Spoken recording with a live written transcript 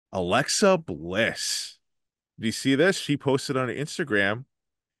Alexa Bliss. Do you see this? She posted on her Instagram.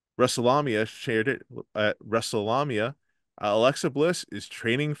 WrestleLamia shared it at WrestleLamia. Alexa Bliss is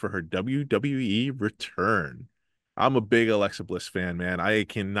training for her WWE return. I'm a big Alexa Bliss fan, man. I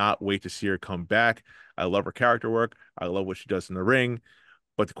cannot wait to see her come back. I love her character work. I love what she does in the ring.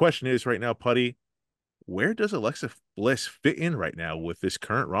 But the question is right now, Putty, where does Alexa Bliss fit in right now with this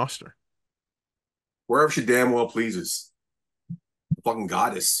current roster? Wherever she damn well pleases. Fucking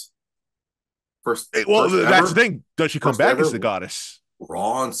goddess. First, Hey, well, first that's the ever, thing. Does she come first back as ever the goddess?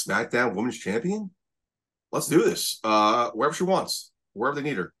 Raw and SmackDown Women's Champion. Let's do this. Wherever she wants, wherever they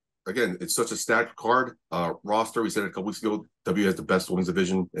need her. Again, it's such a stacked card roster. We said it a couple weeks ago. W has the best women's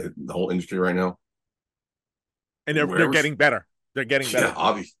division in the whole industry right now. And they're Wherever, getting better. They're getting yeah, better.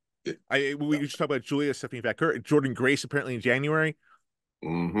 obviously. We just talked about Julia stepping back. Her Jordan Grace apparently in January.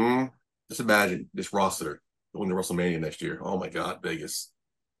 Mm-hmm. Just imagine this roster going to WrestleMania next year. Oh my God, Vegas.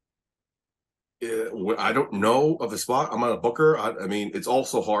 Yeah, I don't know of the spot. I'm on a booker. I mean, it's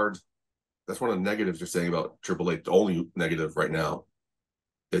also hard. That's one of the negatives you're saying about Triple H. The only negative right now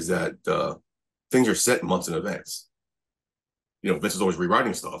is that things are set months in advance. Vince is always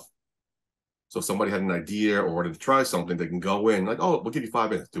rewriting stuff. So if somebody had an idea or wanted to try something, they can go in like, oh, we'll give you 5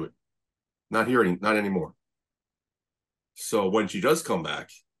 minutes, do it. Not here, not anymore. So when she does come back,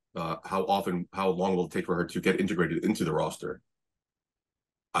 how long will it take for her to get integrated into the roster?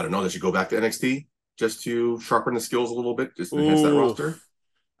 I don't know. Does she go back to NXT just to sharpen the skills a little bit, just enhance that Ooh, roster?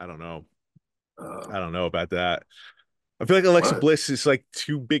 I don't know. Uh, I don't know about that. I feel like Alexa what? Bliss is like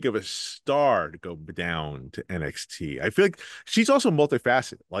too big of a star to go down to NXT. I feel like she's also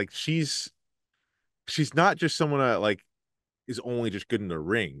multifaceted. Like she's not just someone that like is only just good in the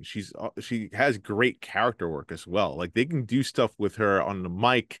ring. She has great character work as well. Like they can do stuff with her on the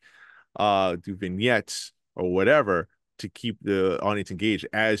mic, do vignettes or whatever to keep the audience engaged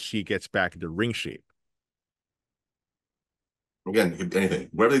as she gets back into ring shape. Again, anything.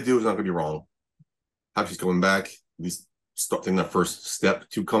 Whatever they do is not going to be wrong. How she's coming back, at least start taking that first step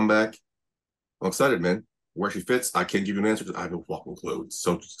to come back. I'm excited, man. Where she fits, I can't give you an answer because I have no fucking clue. It's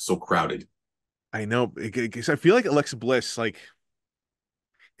so crowded. I know because I feel like Alexa Bliss, like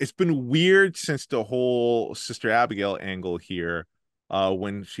it's been weird since the whole Sister Abigail angle here,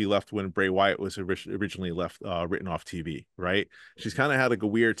 when she left when Bray Wyatt was originally left written off TV, right? She's kind of had like a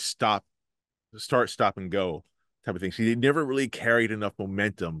weird stop and go type of thing. She never really carried enough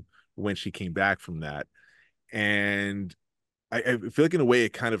momentum when she came back from that. And I feel like in a way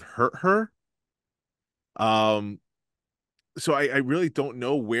it kind of hurt her. Um, so I really don't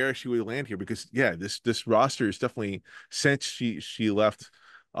know where she would land here because yeah, this roster is definitely since she left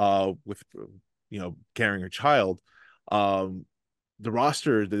with carrying her child, um the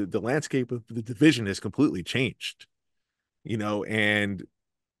roster, the landscape of the division has completely changed, and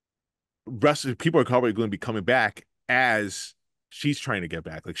rest of people are probably going to be coming back as she's trying to get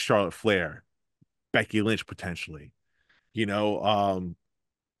back, like Charlotte Flair, Becky Lynch potentially, you know,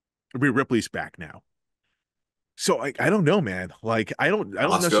 Rhea Ripley's back now. So I don't know, man. Like I don't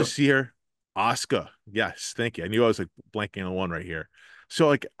necessarily Oscar, see her. Asuka, yes, thank you. I knew I was like blanking on one right here. So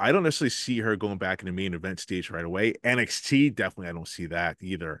like I don't necessarily see her going back in the main event stage right away. NXT definitely I don't see that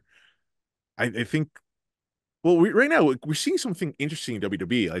either. I think well right now we're seeing something interesting in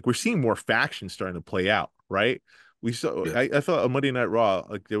WWE. Like we're seeing more factions starting to play out, right? We saw yeah, I thought on Monday Night Raw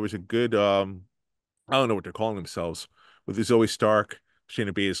like there was a good I don't know what they're calling themselves with Zoe Stark,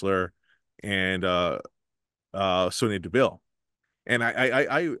 Shayna Baszler, and Sonya Deville. And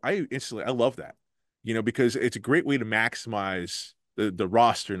I instantly I love that, because it's a great way to maximize the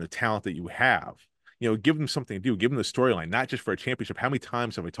roster and the talent that you have. Give them something to do, give them the storyline, not just for a championship. How many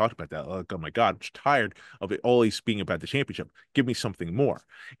times have we talked about that? Like, oh my God, I'm just tired of it always being about the championship. Give me something more.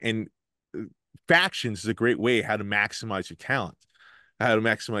 And factions is a great way how to maximize your talent, how to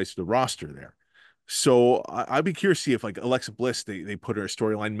maximize the roster there. So I'd be curious to see if like Alexa Bliss, they put her a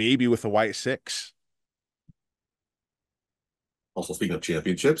storyline maybe with the White Six. also speaking of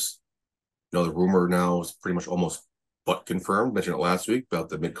championships, the rumor now is pretty much almost but confirmed. Mentioned it last week about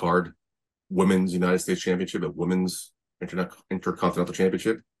the mid card women's United States Championship, a women's intercontinental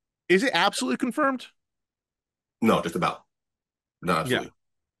championship. Is it absolutely confirmed? No, just about. Not Yeah. absolutely.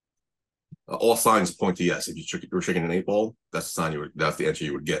 All signs point to yes. If you're shaking an 8 ball, that's the sign that's the answer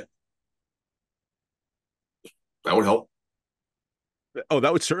you would get. That would help. Oh,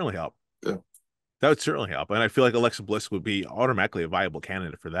 that would certainly help. Yeah, That would certainly help. And I feel like Alexa Bliss would be automatically a viable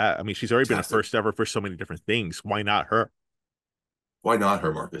candidate for that. I mean, she's already been a fantastic. first ever for so many different things. Why not her? Why not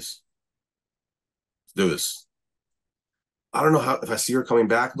her, Marcus? Let's do this. I don't know how if I see her coming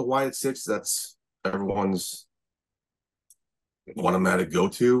back the Wyatt Six. That's everyone's automatic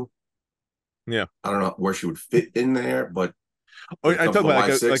go-to. Yeah. I don't know where she would fit in there, but Or when it I comes to talk the about Y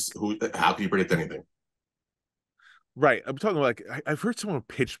like six, who? How can you predict anything? right. I'm talking about like I've heard someone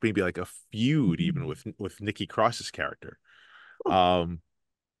pitch maybe like a feud even with Nikki Cross's character. Um,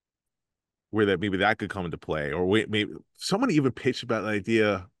 where that maybe that could come into play, or wait, maybe someone even pitched about the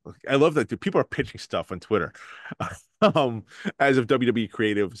idea. I love that people are pitching stuff on Twitter, um, as if WWE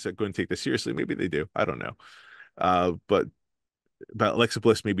creatives are going to take this seriously. Maybe they do. I don't know. But about Alexa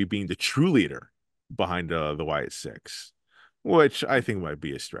Bliss maybe being the true leader behind the Wyatt Six, which I think might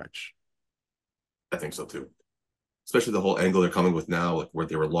be a stretch. I think so too. Especially the whole angle they're coming with now, like where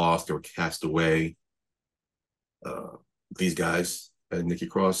they were lost, they were cast away. Uh, these guys and Nikki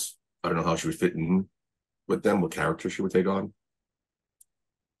Cross. I don't know how she would fit in with them, what character she would take on.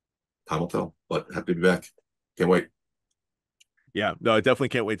 Time will tell. But happy to be back. Can't wait. Yeah, no, I definitely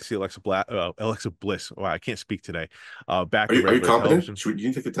can't wait to see Alexa Bliss. Wow, I can't speak today. Back on Are you regular competent? television. Should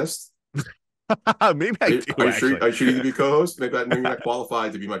you take the test? Maybe I do Are you sure? actually. Are you sure you need to be co-host? Maybe you're not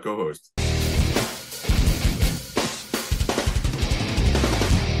qualified to be my co-host.